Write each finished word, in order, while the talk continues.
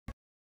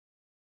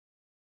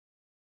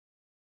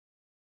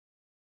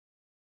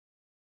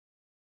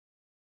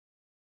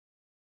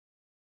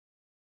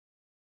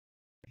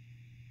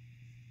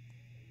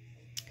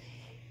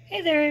Hey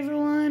there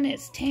everyone,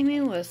 it's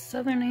Tammy with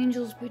Southern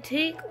Angels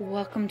Boutique.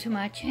 Welcome to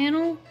my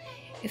channel.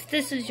 If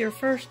this is your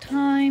first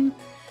time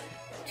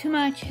to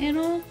my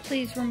channel,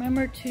 please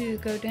remember to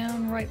go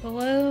down right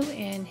below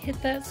and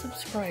hit that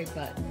subscribe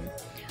button.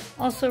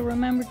 Also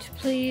remember to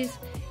please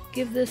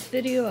give this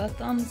video a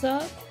thumbs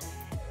up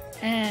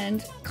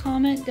and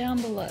comment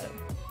down below.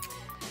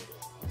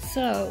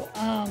 So,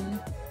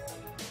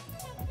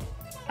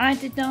 I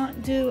did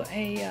not do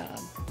a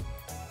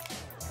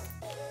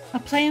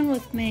plan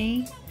with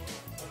me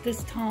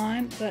this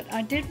time, but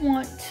I did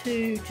want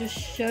to just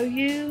show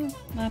you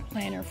my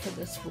planner for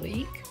this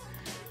week.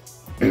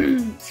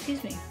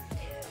 Excuse me.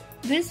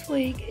 This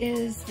week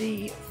is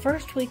the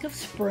first week of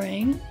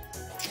spring,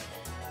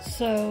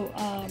 so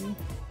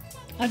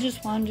I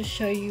just wanted to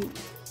show you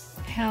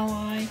how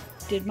I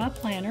did my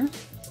planner.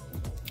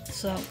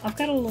 So I've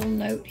got a little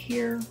note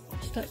here,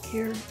 stuck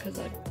here, because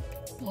I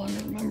wanted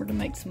to remember to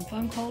make some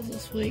phone calls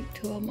this week.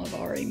 2 of them I've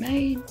already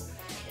made.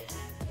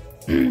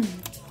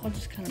 So I'll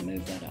just kind of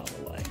move that out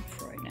of the way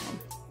for right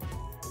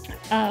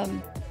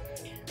now.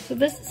 So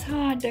this is how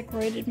I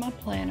decorated my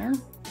planner.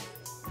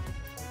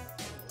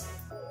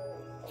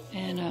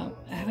 And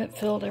I haven't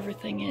filled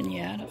everything in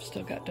yet. I've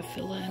still got to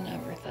fill in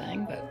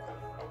everything, but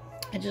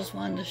I just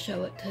wanted to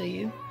show it to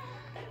you.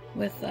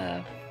 With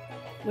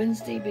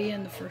Wednesday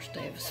being the first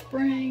day of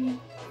spring,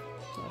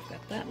 so I've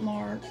got that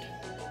marked.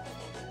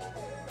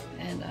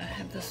 And I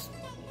have this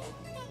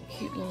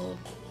cute little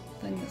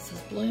thing that says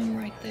bloom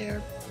right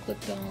there,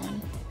 clipped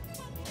on.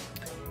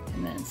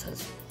 And then it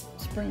says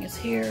spring is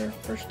here,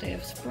 first day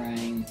of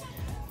spring.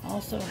 I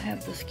also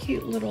have this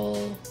cute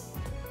little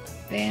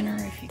banner,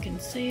 if you can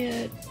see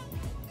it,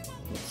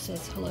 which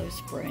says hello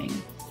spring,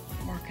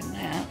 marking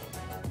that.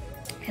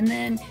 And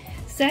then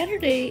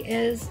Saturday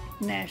is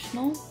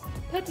National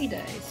Puppy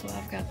Day, so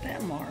I've got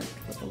that marked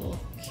with a little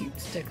cute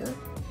sticker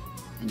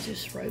and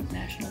just wrote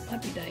National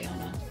Puppy Day on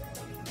a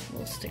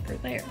little sticker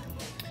there.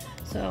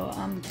 So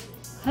I'm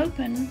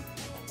hoping,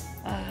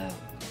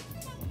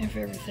 if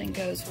everything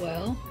goes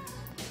well,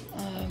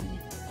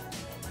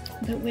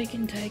 that we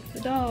can take the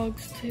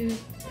dogs to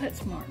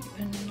PetSmart,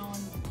 depending on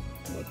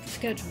what the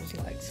schedule's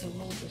like. So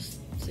we'll just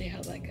see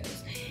how that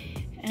goes.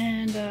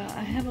 And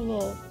I have a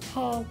little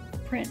paw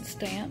print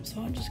stamp,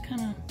 so I'll just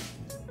kind of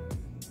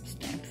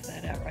stamp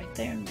that out right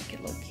there and make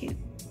it look cute.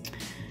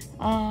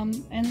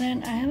 And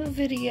then I have a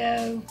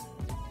video.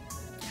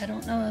 I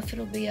don't know if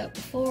it'll be up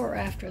before or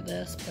after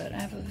this, but I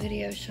have a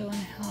video showing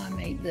how I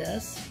made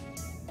this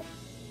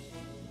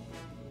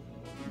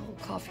little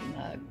coffee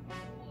mug.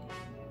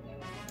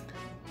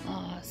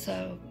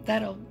 So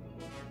that'll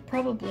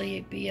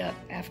probably be up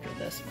after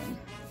this one.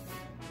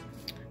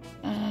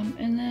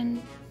 And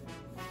then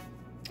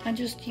I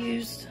just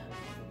used,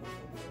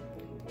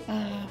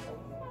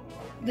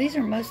 these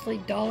are mostly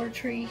Dollar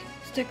Tree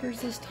stickers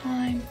this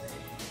time,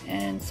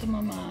 and some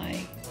of my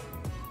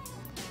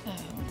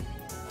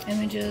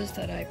images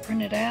that I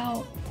printed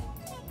out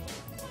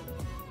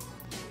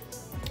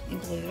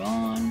and glued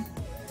on.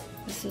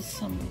 This is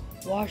some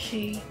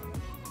washi.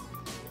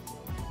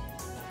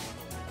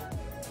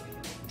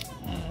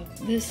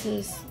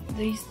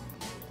 These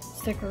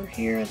sticker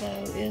here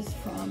though is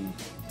from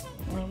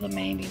one of the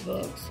Mambi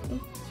books.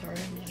 Oops, sorry,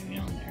 I'm not even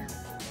on there.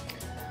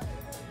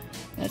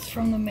 That's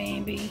from the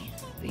Mambi.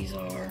 These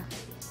are.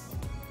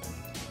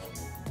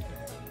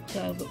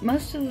 So, but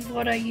most of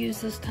what I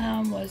used this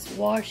time was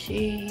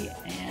washi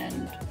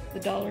and the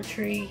Dollar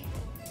Tree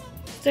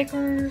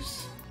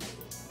stickers,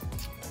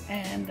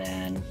 and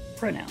then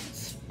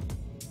printouts.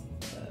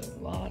 So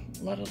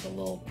a lot of the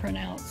little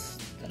printouts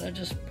that I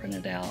just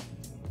printed out,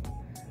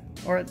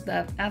 or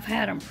that I've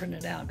had them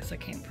printed out because I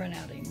can't print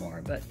out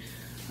anymore, but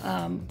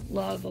a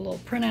lot of the little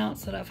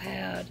printouts that I've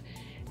had,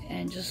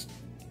 and just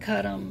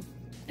cut them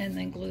and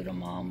then glued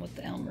them on with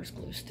the Elmer's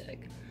glue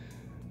stick.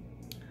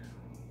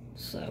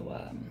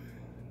 So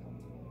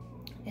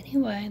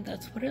anyway,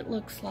 that's what it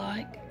looks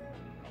like.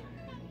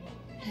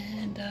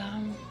 And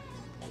I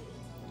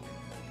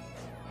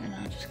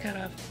just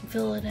gotta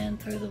fill it in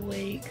through the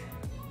week.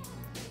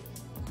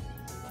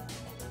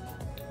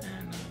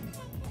 And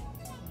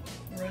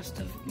the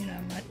rest of,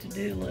 my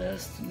to-do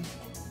list and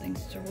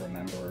things to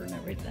remember and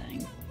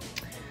everything.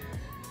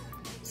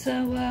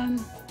 So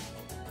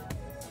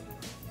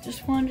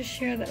just wanted to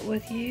share that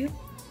with you.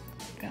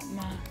 Got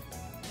my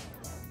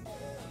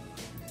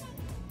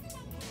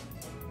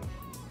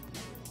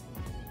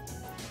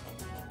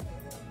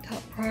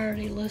top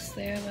priority list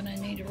there that I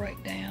need to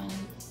write down.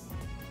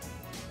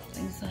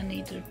 Things I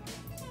need to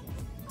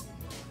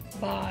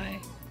buy,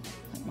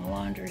 like my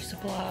laundry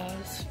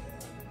supplies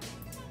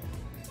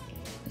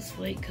this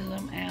week because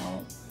I'm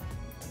out.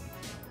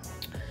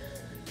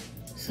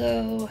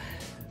 So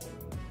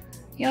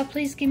y'all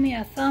please give me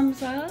a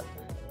thumbs up,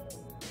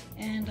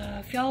 and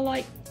if y'all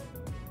like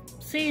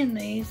seeing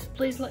these,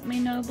 please let me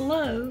know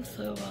below,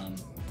 so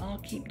I'll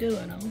keep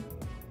doing them.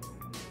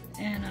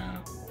 And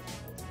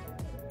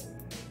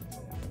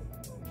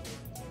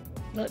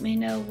let me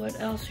know what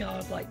else y'all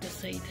would like to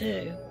see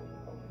too.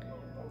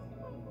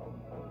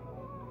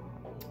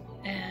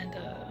 And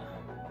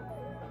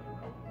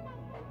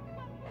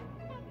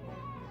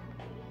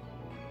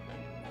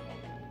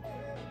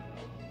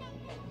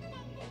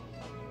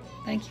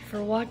Thank you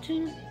for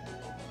watching.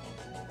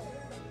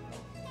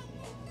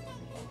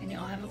 And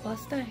y'all have a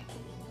blessed day.